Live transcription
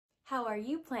How are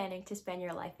you planning to spend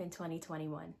your life in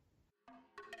 2021?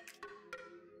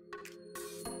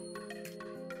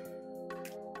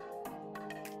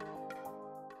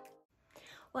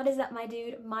 What is up, my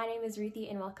dude? My name is Ruthie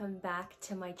and welcome back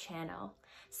to my channel.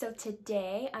 So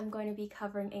today I'm going to be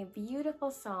covering a beautiful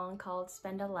song called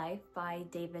Spend a Life by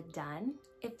Dunn.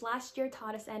 If last year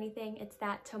taught us anything, it's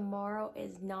that tomorrow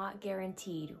is not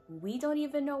guaranteed. We don't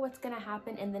even know what's going to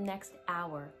happen in the next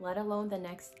hour, let alone the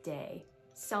next day.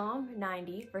 Psalm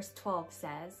 90 verse 12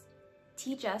 says,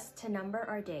 "Teach us to number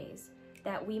our days,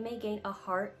 that we may gain a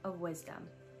heart of wisdom."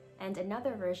 And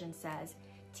another version says,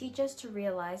 "Teach us to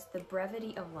realize the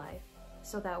brevity of life,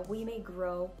 so that we may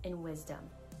grow in wisdom."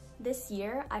 This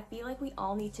year, I feel like we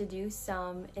all need to do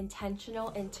some intentional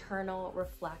internal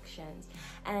reflections,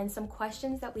 and some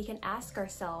questions that we can ask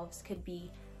ourselves could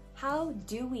be, how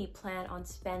do we plan on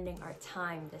spending our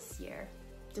time this year?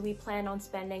 Do we plan on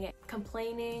spending it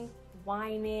complaining,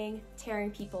 whining, tearing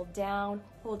people down,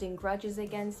 holding grudges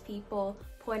against people,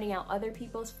 pointing out other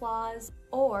people's flaws?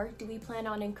 Or do we plan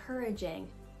on encouraging,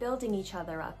 building each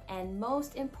other up, and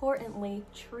most importantly,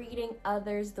 treating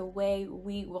others the way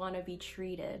we want to be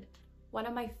treated? One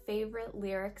of my favorite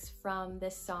lyrics from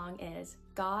this song is,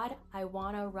 "God, I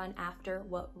want to run after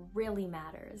what really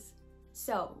matters."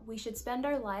 So we should spend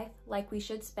our life like we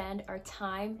should spend our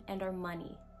time and our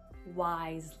money,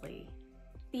 wisely.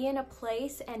 Be in a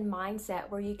place and mindset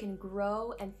where you can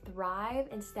grow and thrive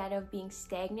instead of being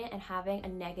stagnant and having a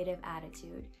negative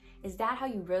attitude. Is that how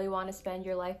you really want to spend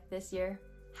your life this year?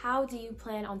 How do you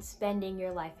plan on spending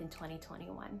your life in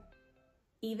 2021?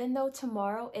 Even though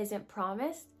tomorrow isn't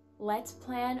promised, let's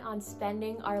plan on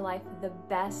spending our life the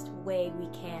best way we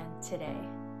can today.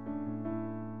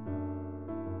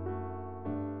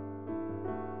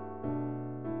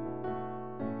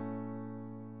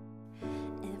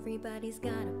 Everybody's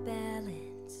got a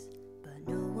balance, but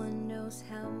no one knows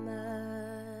how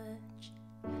much.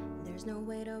 There's no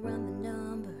way to run the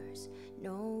numbers,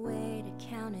 no way to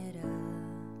count it up.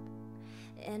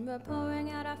 And we're pouring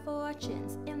out our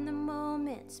fortunes in the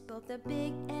moments, both the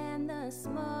big and the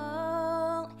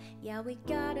small. Yeah, we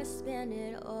gotta spend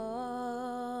it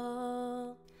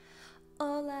all.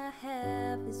 All I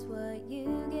have is what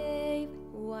you gave.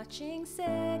 Watching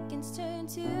seconds turn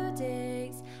to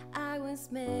days. I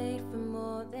was made for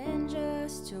more than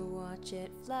just to watch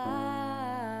it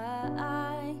fly.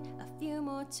 A few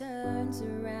more turns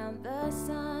around the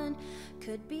sun.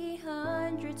 Could be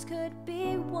hundreds, could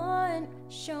be one.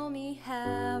 Show me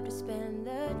how to spend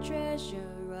the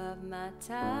treasure of my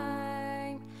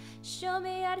time. Show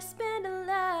me how to spend a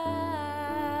life.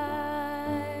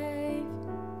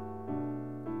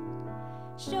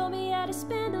 Show me how to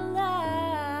spend a life.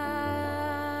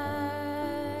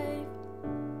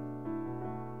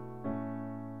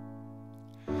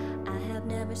 I have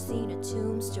never seen a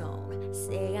tombstone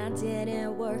say I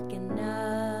didn't work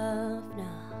enough.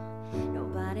 No,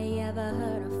 nobody ever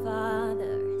heard a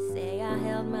father say I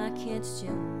held my kids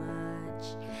too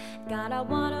much. God, I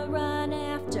wanna run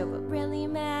after what really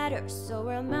matters, so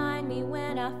remind me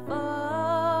when I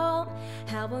fall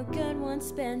how a good one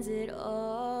spends it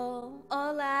all.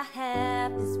 All I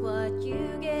have is what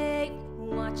you gave.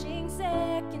 Watching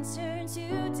seconds turn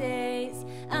to days.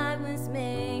 I was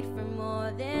made for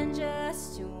more than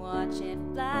just to watch it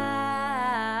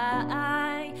fly.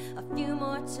 A few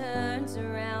more turns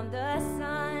around the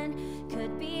sun.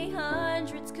 Could be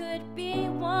hundreds, could be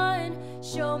one.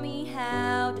 Show me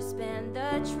how to spend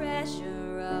the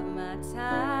treasure of my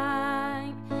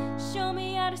time. Show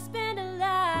me how to spend a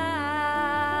life.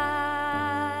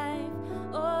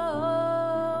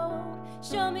 Oh,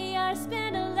 show me how to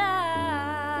spend a life.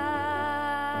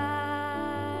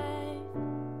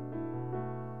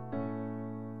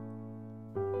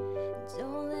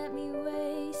 Don't let me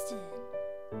waste it.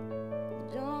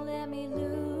 Don't let me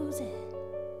lose it.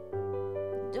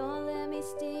 Don't let me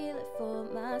steal it for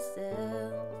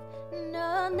myself.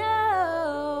 No,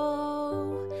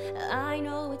 no. I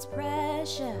know it's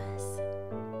precious.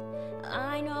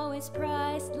 I know it's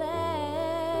priceless.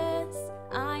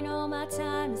 I know my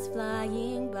time is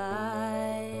flying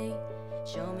by.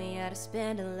 Show me how to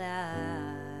spend a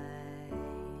life.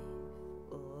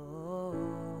 Oh,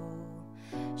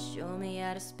 show me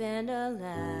how to spend a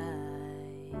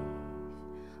life.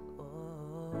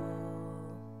 Oh,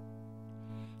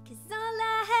 'cause all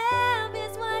I have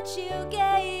is what you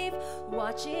gave.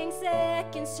 Watching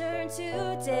seconds turn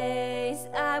to days.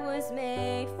 I was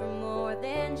made for more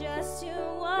than just to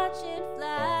watch it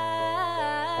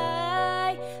fly.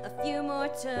 A few more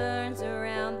turns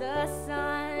around the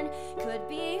sun. Could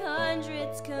be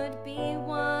hundreds, could be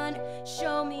one.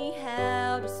 Show me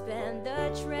how to spend the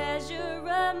treasure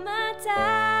of my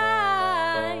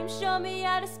Show me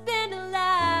how to spend a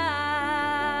life.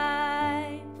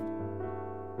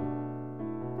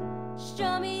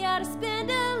 Show me how to spend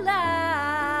a life.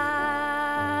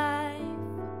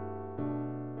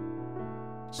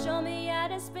 Show me how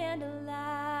to spend a life.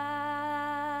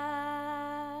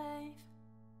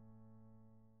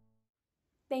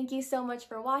 Thank you so much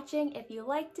for watching. If you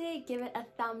liked it, give it a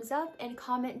thumbs up and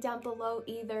comment down below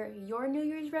either your New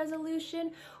Year's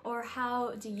resolution or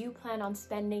how do you plan on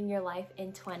spending your life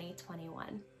in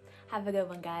 2021. Have a good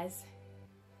one, guys.